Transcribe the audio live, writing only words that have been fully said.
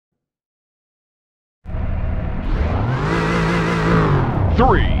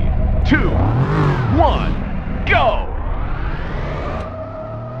3, 2, 1, go!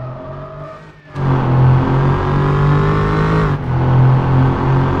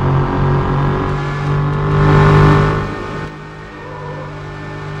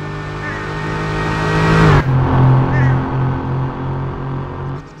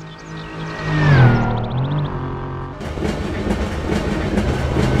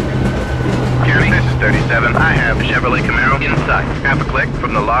 I have a Chevrolet Camaro in sight. Half a click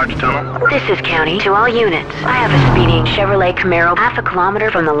from the large tunnel. This is County. To all units, I have a speeding Chevrolet Camaro half a kilometer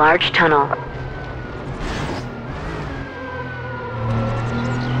from the large tunnel.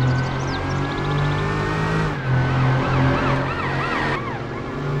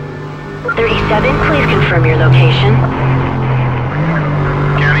 Please confirm your location.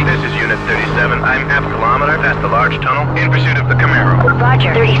 County, this is Unit 37. I'm half a kilometer past the large tunnel in pursuit of the Camaro.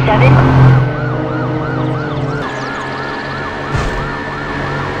 Roger. 37.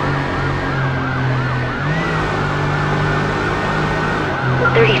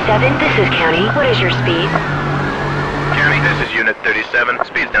 37, this is County. What is your speed? County, this is Unit 37.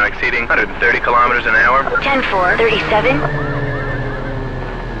 Speed's now exceeding 130 kilometers an hour. 10-4, 37.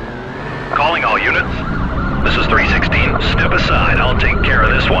 Calling all units. This is 316. Step aside. I'll take care of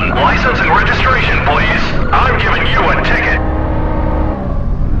this one. License and registration, please. I'm giving you a ticket.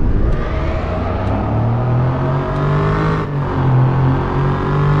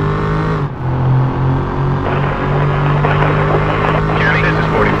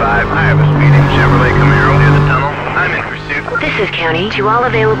 I have a speeding Chevrolet Camaro near the tunnel. I'm in pursuit. This is County. To all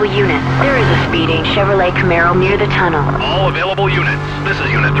available units, there is a speeding Chevrolet Camaro near the tunnel. All available units. This is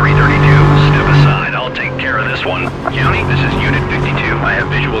Unit 332. Step aside. I'll take care of this one. County, this is Unit 52. I have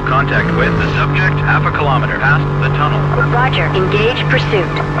visual contact with the subject half a kilometer past the tunnel. Roger. Engage pursuit.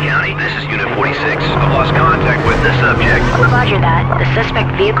 County, this is Unit 46. I've lost contact with the subject. Roger that. The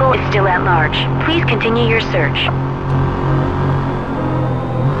suspect vehicle is still at large. Please continue your search.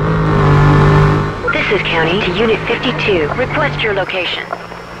 This is County to Unit 52. Request your location.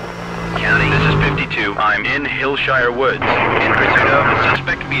 County, this is 52. I'm in Hillshire Woods, in pursuit of a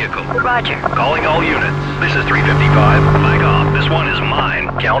suspect vehicle. Roger. Calling all units. This is 355. Flag off. This one is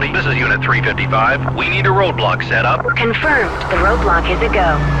mine. County, this is Unit 355. We need a roadblock set up. Confirmed. The roadblock is a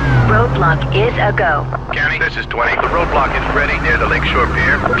go. Roadblock is a go. County, this is 20. The roadblock is ready near the Lakeshore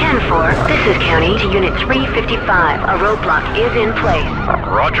Pier. 10-4. This is County to Unit 355. A roadblock is in place.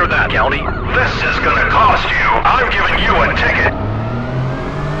 Roger that, County. This is gonna cost you. I'm giving you a ticket.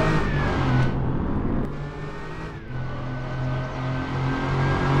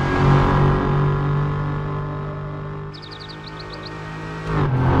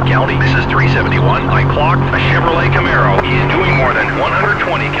 County, this is 371. I clocked a Chevrolet Camaro. He's doing more than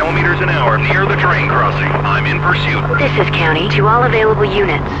 120 kilometers an hour near the train crossing. I'm in pursuit. This is County. To all available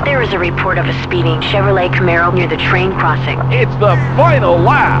units, there is a report of a speeding Chevrolet Camaro near the train crossing. It's the final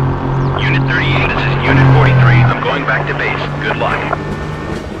lap! Unit 38, this is Unit 43. I'm going back to base. Good luck.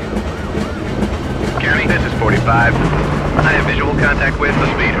 County, this is 45. I have visual contact with the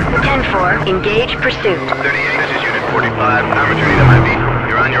speeder. 10-4. Engage pursuit. 38, this is Unit 45. I'm returning to my vehicle.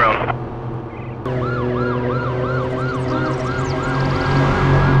 You're on your own.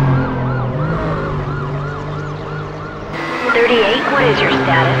 38, what is your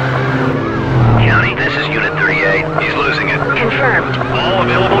status? County, this is Unit 38. He's losing it. Confirmed. All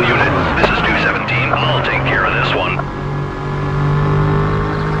available units. This is 217. I'll take care of this one.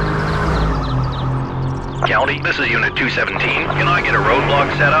 County, this is Unit 217. Can I get a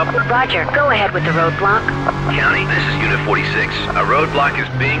roadblock set up? Roger. Go ahead with the roadblock. County, this is Unit 46. A roadblock is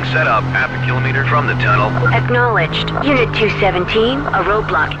being set up half a kilometer from the tunnel. Acknowledged. Unit 217, a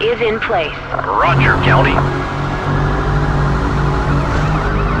roadblock is in place. Roger, County.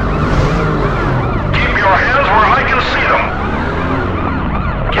 Keep your hands where I can see them.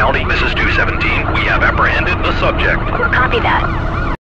 County, this is 217. We have apprehended the subject. Copy that.